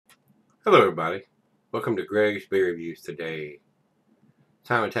Hello everybody, welcome to Gregsbeerreviews today.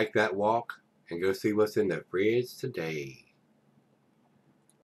 Time to take that walk and go see what's in the fridge today.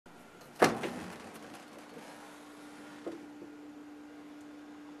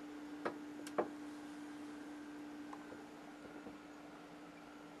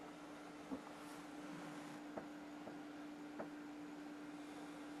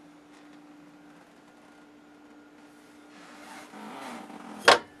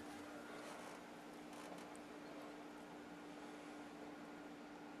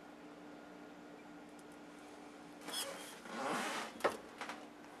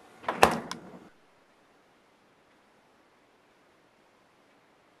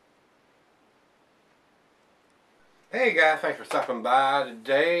 Hey guys, thanks for stopping by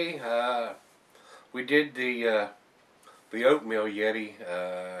today. We did the oatmeal Yeti,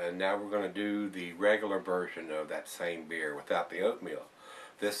 and now we're going to do the regular version of that same beer without the oatmeal.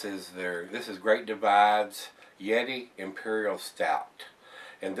 This is Great Divide's Yeti Imperial Stout,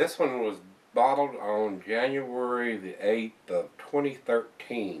 and this one was bottled on January the 8th of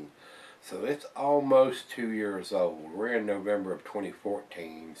 2013. So it's almost 2 years old. We're in November of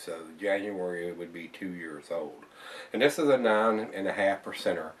 2014, so January would be 2 years old. And this is a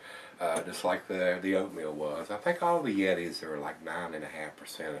 9.5%er, just like the oatmeal was. I think all the Yetis are like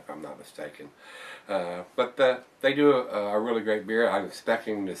 9.5%, if I'm not mistaken. But they do a really great beer. I'm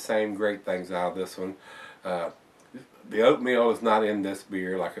expecting the same great things out of this one. The oatmeal is not in this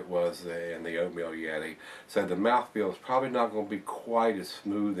beer like it was in the oatmeal Yeti, so the mouthfeel is probably not going to be quite as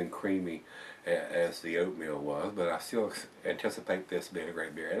smooth and creamy as the oatmeal was, but I still anticipate this being a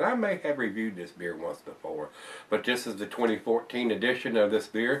great beer. And I may have reviewed this beer once before, but this is the 2014 edition of this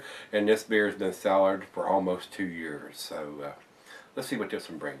beer, and this beer has been cellared for almost 2 years. So let's see what this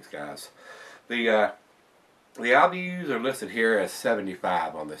one brings, guys. The IBUs are listed here as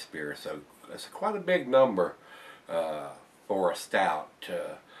 75 on this beer, so it's quite a big number for a stout.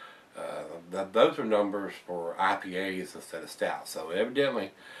 Those are numbers for IPAs instead of stout. So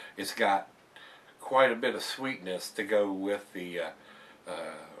evidently, it's got quite a bit of sweetness to go with the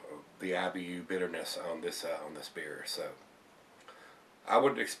IBU bitterness on this beer. So I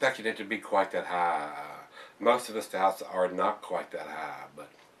wouldn't expect it to be quite that high. Most of the stouts are not quite that high, but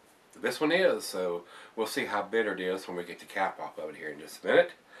this one is. So we'll see how bitter it is when we get the cap off of it here in just a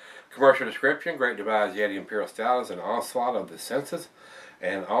minute. Commercial description: Great Divide's Yeti Imperial Stout is an onslaught of the senses.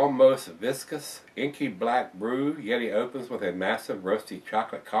 An almost viscous, inky black brew, Yeti opens with a massive roasty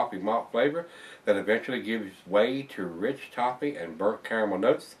chocolate coffee malt flavor that eventually gives way to rich toffee and burnt caramel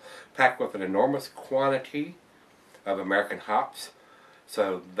notes, packed with an enormous quantity of American hops.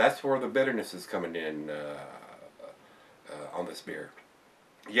 So that's where the bitterness is coming in on this beer.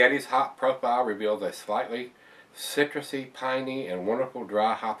 Yeti's hop profile reveals a slightly citrusy, piney, and wonderful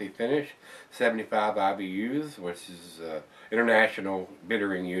dry hoppy finish. 75 IBUs, which is International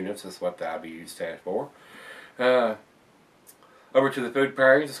Bittering Units, is what the IBU stands for. Over to the food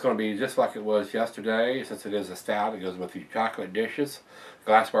pairings, it's going to be just like it was yesterday. Since it is a stout, it goes with the chocolate dishes.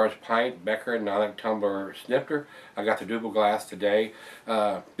 Glass bars, pint, Becker, 9 tumbler, snifter. I got the double glass today.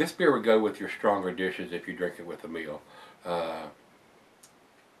 This beer would go with your stronger dishes if you drink it with a meal. I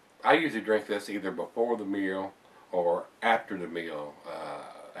usually drink this either before the meal or after the meal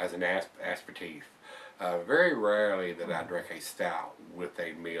as an aperitif. Very rarely that I drink a stout with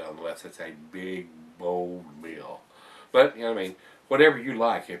a meal unless it's a big, bold meal. But, you know what I mean, whatever you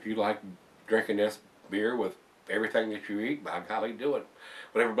like. If you like drinking this beer with everything that you eat, by golly, do it.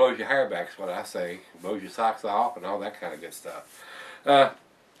 Whatever blows your hair back is what I say. Blows your socks off and all that kind of good stuff.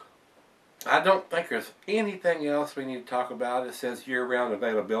 I don't think there's anything else we need to talk about. It says year-round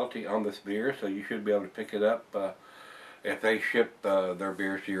availability on this beer, so you should be able to pick it up. If they ship their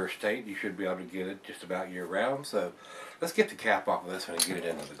beers to your state, you should be able to get it just about year-round. So let's get the cap off of this one and get it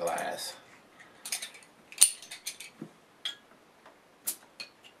into the glass.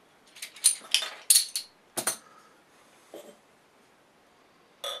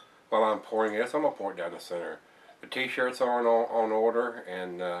 While I'm pouring this, I'm going to pour it down the center. The t-shirts are on order,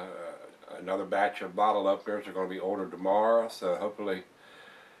 and another batch of bottle openers are going to be ordered tomorrow, so hopefully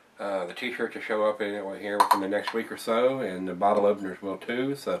the t-shirts will show up here within the next week or so, and the bottle openers will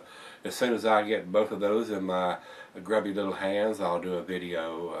too. So as soon as I get both of those in my grubby little hands, I'll do a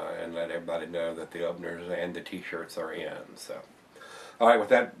video and let everybody know that the openers and the t-shirts are in. So alright, with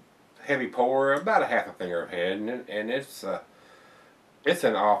that heavy pour, about a half a finger of head, and it's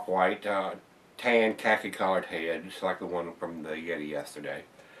an off-white tan khaki colored head, just like the one from the Yeti yesterday.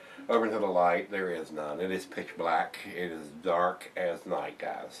 Over to the light, there is none. It is pitch black. It is dark as night,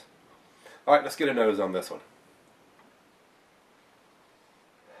 guys. Alright, let's get a nose on this one.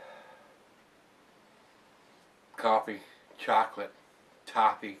 coffee, chocolate,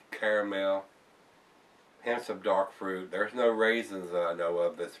 toffee, caramel, hints of dark fruit. There's no raisins that I know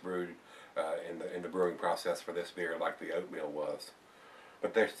of that's brewed in the brewing process for this beer like the oatmeal was.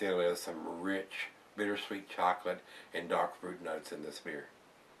 But there still is some rich, bittersweet chocolate and dark fruit notes in this beer.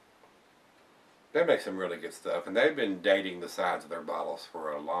 They make some really good stuff, and they've been dating the sides of their bottles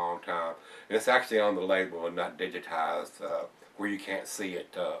for a long time. And it's actually on the label and not digitized where you can't see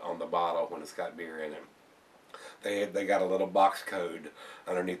it on the bottle when it's got beer in it. They got a little box code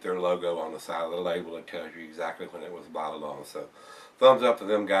underneath their logo on the side of the label that tells you exactly when it was bottled on. So thumbs up to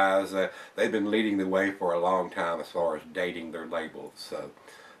them guys. They've been leading the way for a long time as far as dating their labels. So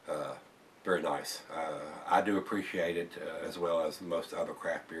very nice. I do appreciate it as well as most other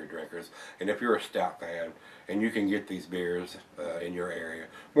craft beer drinkers. And if you're a stout fan and you can get these beers in your area,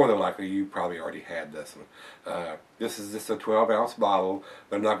 more than likely you probably already had this one. This is just a 12-ounce bottle.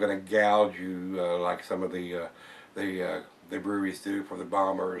 They're not going to gouge you like some of the breweries do for the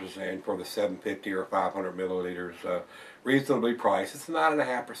bombers and for the 750 or 500 milliliters. Reasonably priced. It's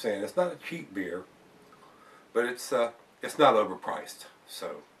 9.5%. It's not a cheap beer, but it's not overpriced.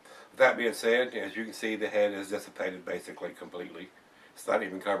 So. With that being said, as you can see, the head is dissipated basically completely. It's not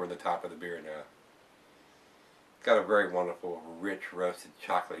even covering the top of the beer now. Got a very wonderful, rich, roasted,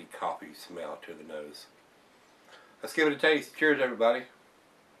 chocolatey coffee smell to the nose. Let's give it a taste. Cheers, everybody.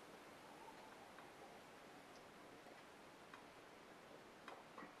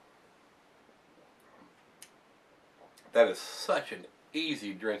 That is such an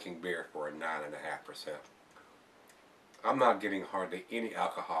easy drinking beer for a 9.5%. I'm not getting hardly any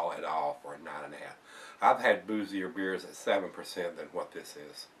alcohol at all for a 9.5. I've had boozier beers at 7% than what this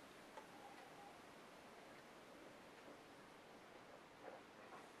is.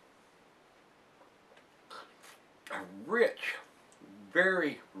 A rich,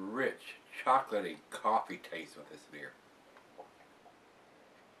 very rich, chocolatey coffee taste with this beer.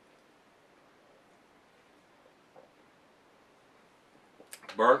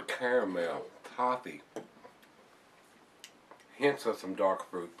 Burnt caramel, toffee. Hints of some dark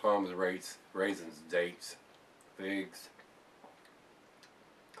fruit, plums, raisins, dates, figs.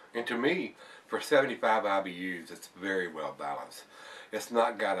 And to me, for 75 IBUs, it's very well balanced. It's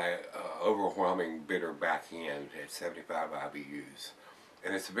not got a overwhelming bitter back end at 75 IBUs.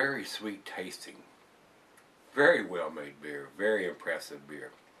 And it's very sweet tasting. Very well made beer, very impressive beer.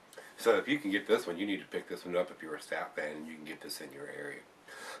 So if you can get this one, you need to pick this one up if you're a stout fan and you can get this in your area.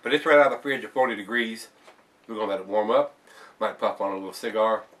 But it's right out of the fridge at 40 degrees. We're going to let it warm up. Might puff on a little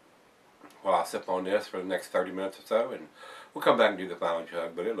cigar while I sip on this for the next 30 minutes or so, and we'll come back and do the final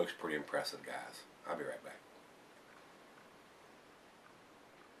chug, but it looks pretty impressive, guys. I'll be right back.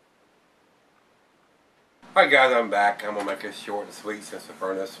 Alright guys, I'm back. I'm going to make this short and sweet since the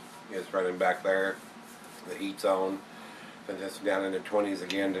furnace is running back there. The heat's on. And it's down in the 20s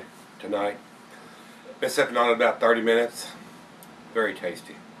again tonight. Been sipping on it about 30 minutes. Very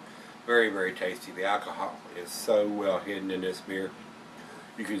tasty. Very, very tasty. The alcohol is so well hidden in this beer.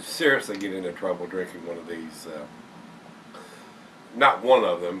 You could seriously get into trouble drinking one of these. Not one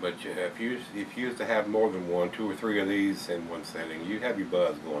of them, but if you used to have more than one, 2 or 3 of these in one setting, you have your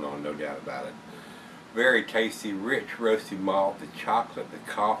buzz going on, no doubt about it. Very tasty, rich, roasty malt, the chocolate,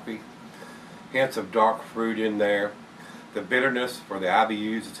 the coffee, hints of dark fruit in there. The bitterness for the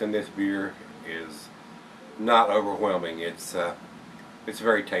IBUs that's in this beer is not overwhelming. It's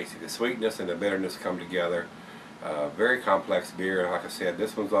very tasty. The sweetness and the bitterness come together. Very complex beer. Like I said,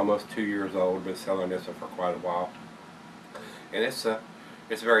 this one's almost 2 years old. Been selling this one for quite a while, and it's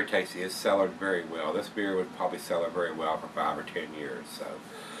very tasty. It's cellared very well. This beer would probably cellar very well for 5 or 10 years. So,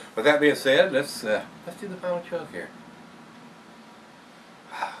 with that being said, let's do the final chug here.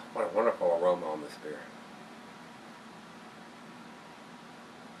 What a wonderful aroma on this beer.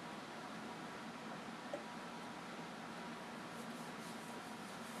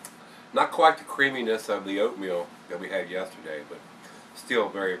 Not quite the creaminess of the oatmeal that we had yesterday, but still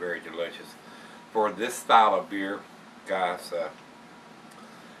very, very delicious. For this style of beer, guys,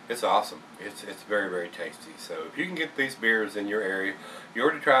 it's awesome. It's very, very tasty. So if you can get these beers in your area, you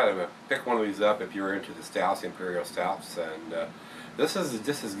ought to try to pick one of these up if you're into the stouts, Imperial Stouts. And this is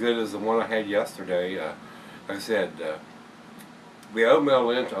just as good as the one I had yesterday. Like I said, the oatmeal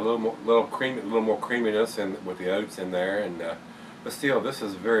lent a little more creaminess with the oats in there, and but still, this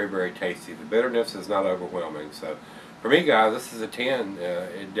is very, very tasty. The bitterness is not overwhelming. So, for me, guys, this is a 10.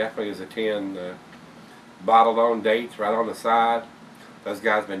 It definitely is a 10. Bottled on dates right on the side. Those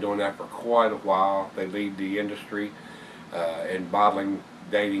guys have been doing that for quite a while. They lead the industry in bottle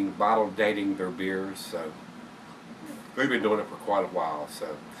dating their beers. So, we've been doing it for quite a while.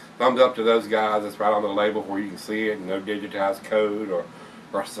 So, thumbs up to those guys. It's right on the label where you can see it, and no digitized code or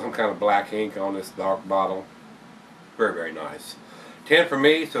some kind of black ink on this dark bottle. Very, very nice. 10 for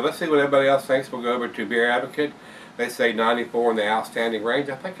me, so let's see what everybody else thinks. We'll go over to Beer Advocate. They say 94 in the outstanding range.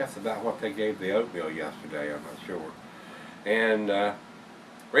 I think that's about what they gave the oatmeal yesterday, I'm not sure. And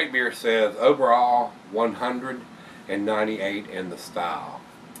Great Beer says overall 198 in the style.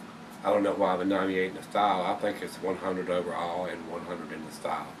 I don't know why the 98 in the style. I think it's 100 overall and 100 in the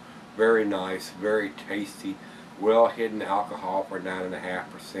style. Very nice, very tasty, well hidden alcohol for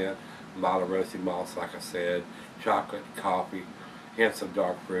 9.5%. A lot of roasted malts, like I said, chocolate, coffee, hints of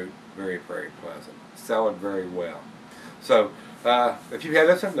dark fruit. Very, very pleasant. Selling very well. So, if you had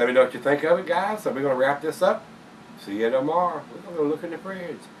this one, let me know what you think of it, guys. So we're going to wrap this up. See you tomorrow. We're going to go look in the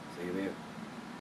fridge. See you then.